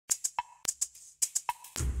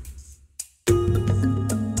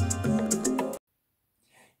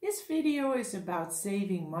video is about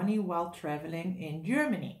saving money while traveling in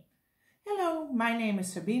Germany. Hello, my name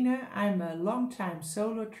is Sabine. I'm a long-time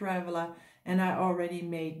solo traveler and I already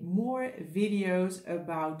made more videos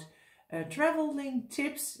about traveling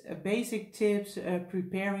tips, basic tips,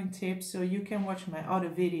 preparing tips. So you can watch my other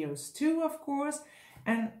videos too, of course.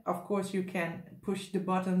 And of course you can push the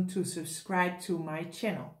button to subscribe to my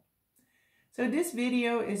channel. So this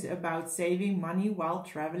video is about saving money while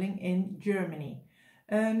traveling in Germany.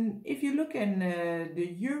 If you look in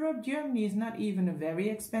Europe, Germany is not even a very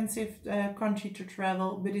expensive country to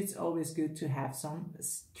travel, but it's always good to have some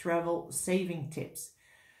travel saving tips.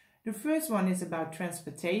 The first one is about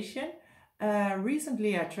transportation.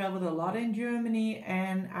 Recently I traveled a lot in Germany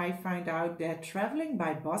and I find out that traveling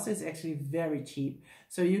by bus is actually very cheap.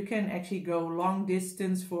 So you can actually go long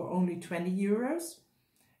distance for only 20 euros.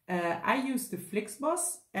 I use the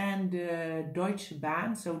Flixbus and the Deutsche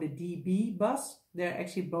Bahn, so the DB bus. They're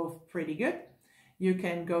actually both pretty good. You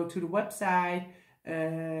can go to the website,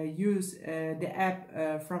 use the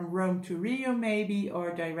app from Rome to Rio maybe,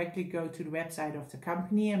 or directly go to the website of the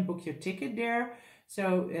company and book your ticket there.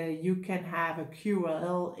 So you can have a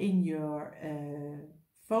QRL in your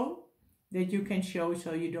phone that you can show,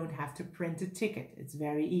 so you don't have to print a ticket. It's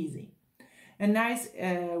very easy. A nice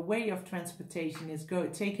way of transportation is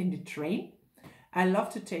taking the train. I love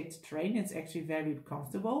to take the train. It's actually very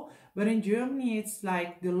comfortable. But in Germany, it's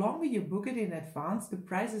like the longer you book it in advance, the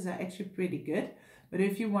prices are actually pretty good. But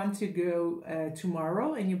if you want to go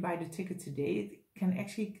tomorrow and you buy the ticket today, it can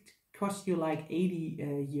actually cost you like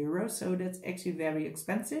 80 euros. So that's actually very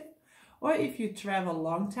expensive. Or if you travel a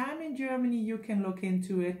long time in Germany, you can look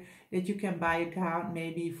into it that you can buy a card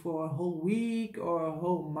maybe for a whole week or a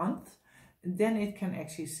whole month. Then it can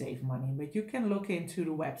actually save money, but you can look into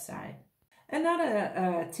the website.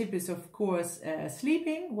 Another tip is, of course,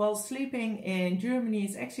 sleeping. Well, sleeping in Germany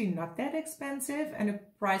is actually not that expensive and the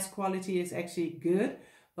price quality is actually good.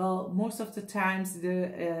 Well, most of the times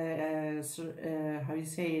the,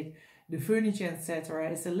 the furniture, etc.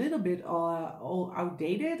 is a little bit all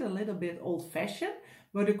outdated, a little bit old-fashioned,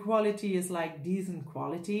 but the quality is like decent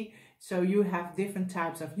quality. So you have different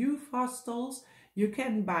types of youth hostels. You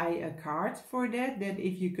can buy a card for that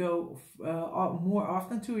if you go more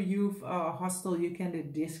often to a youth hostel, you can get a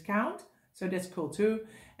discount. So that's cool too.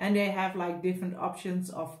 And they have like different options,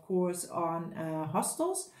 of course, on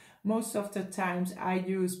hostels. Most of the times I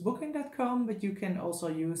use booking.com, but you can also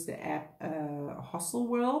use the app Hostel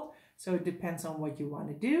World. So it depends on what you want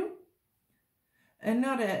to do.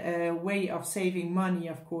 Another way of saving money,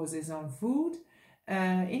 of course, is on food.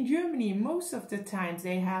 In Germany, most of the times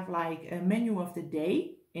they have like a menu of the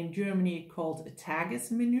day. In Germany called a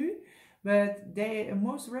Tagesmenü, but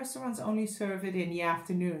most restaurants only serve it in the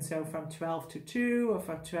afternoon, so from 12 to 2 or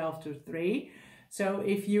from 12 to 3. So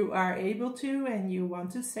if you are able to and you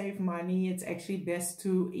want to save money, it's actually best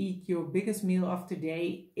to eat your biggest meal of the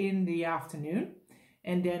day in the afternoon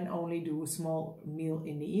and then only do a small meal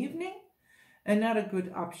in the evening. Another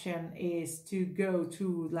good option is to go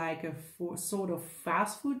to like a sort of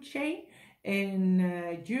fast food chain.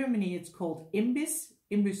 In Germany, it's called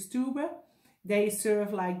Imbissstube. They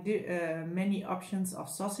serve like many options of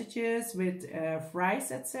sausages with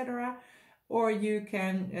fries, etc. Or you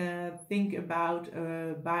can think about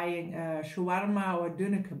buying shawarma or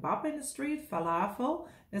dunne kebab in the street, falafel.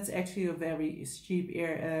 That's actually a very cheap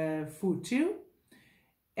food too.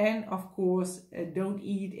 And of course, don't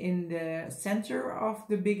eat in the center of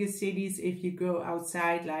the biggest cities. If you go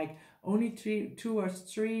outside, like only 2 or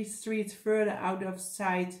 3 streets further out of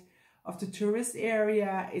sight of the tourist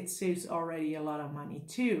area, it saves already a lot of money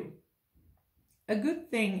too. A good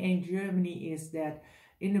thing in Germany is that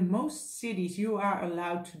in the most cities, you are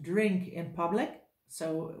allowed to drink in public,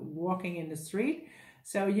 so walking in the street.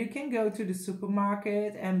 So you can go to the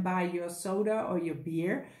supermarket and buy your soda or your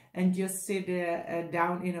beer and just sit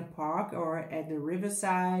down in a park or at the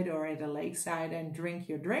riverside or at the lakeside and drink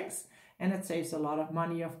your drinks. And it saves a lot of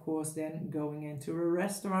money, of course, than going into a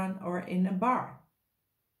restaurant or in a bar.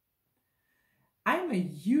 I'm a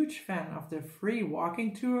huge fan of the free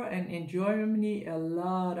walking tour, and in Germany a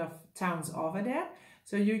lot of towns offer that.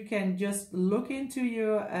 So you can just look into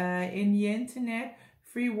in the internet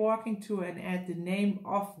free walking tour and add the name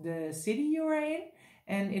of the city you are in,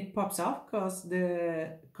 and it pops up because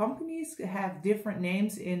the companies have different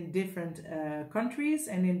names in different countries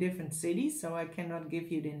and in different cities, so I cannot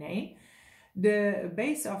give you the name. The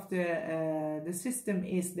base of the system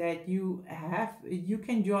is that you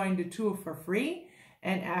can join the tour for free,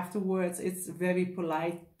 and afterwards it's very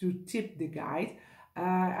polite to tip the guide.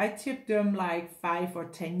 I tip them like 5 or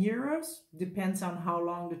 10 euros, depends on how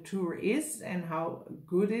long the tour is and how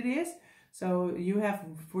good it is. So you have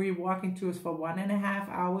free walking tours for 1.5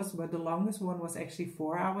 hours, but the longest one was actually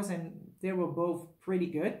 4 hours, and they were both pretty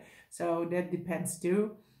good. So that depends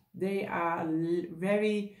too. They are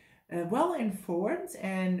very well informed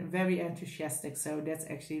and very enthusiastic. So that's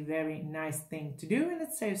actually a very nice thing to do, and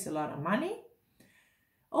it saves a lot of money.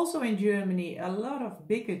 Also in Germany, a lot of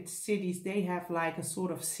bigger cities, they have like a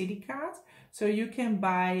sort of city card. So you can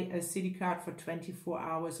buy a city card for 24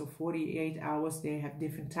 hours or 48 hours. They have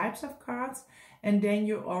different types of cards. And then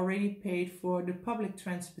you're already paid for the public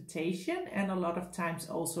transportation and a lot of times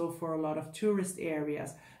also for a lot of tourist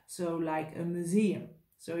areas. So like a museum.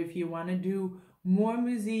 So if you want to do more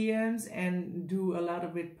museums and do a lot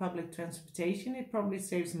of it public transportation, it probably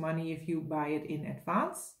saves money if you buy it in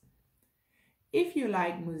advance. If you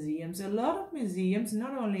like museums, a lot of museums,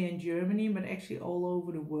 not only in Germany, but actually all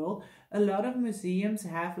over the world, a lot of museums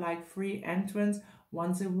have like free entrance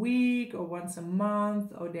once a week or once a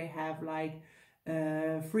month, or they have like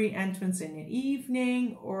free entrance in the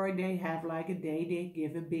evening, or they have like a day they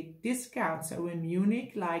give a big discount. So in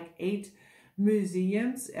Munich, like 8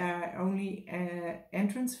 museums, only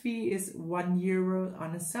entrance fee is €1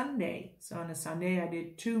 on a Sunday. So on a Sunday I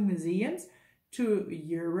did 2 museums,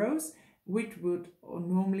 €2, which would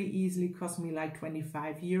normally easily cost me like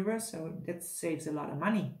 25 euros. So that saves a lot of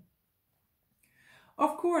money.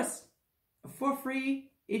 Of course, for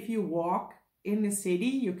free, if you walk in the city,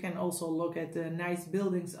 you can also look at the nice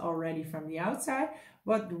buildings already from the outside,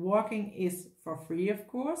 but walking is for free, of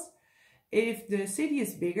course. If the city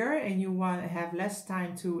is bigger and you want to have less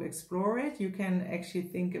time to explore it, you can actually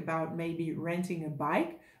think about maybe renting a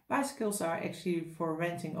bike. Bicycles are actually for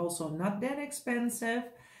renting also not that expensive,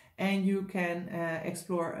 and you can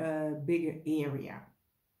explore a bigger area.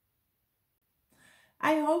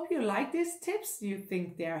 I hope you like these tips, you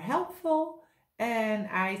think they're helpful, and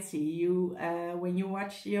I see you when you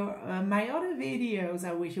watch my other videos.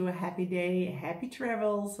 I wish you a happy day, happy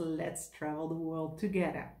travels. Let's travel the world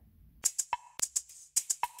together.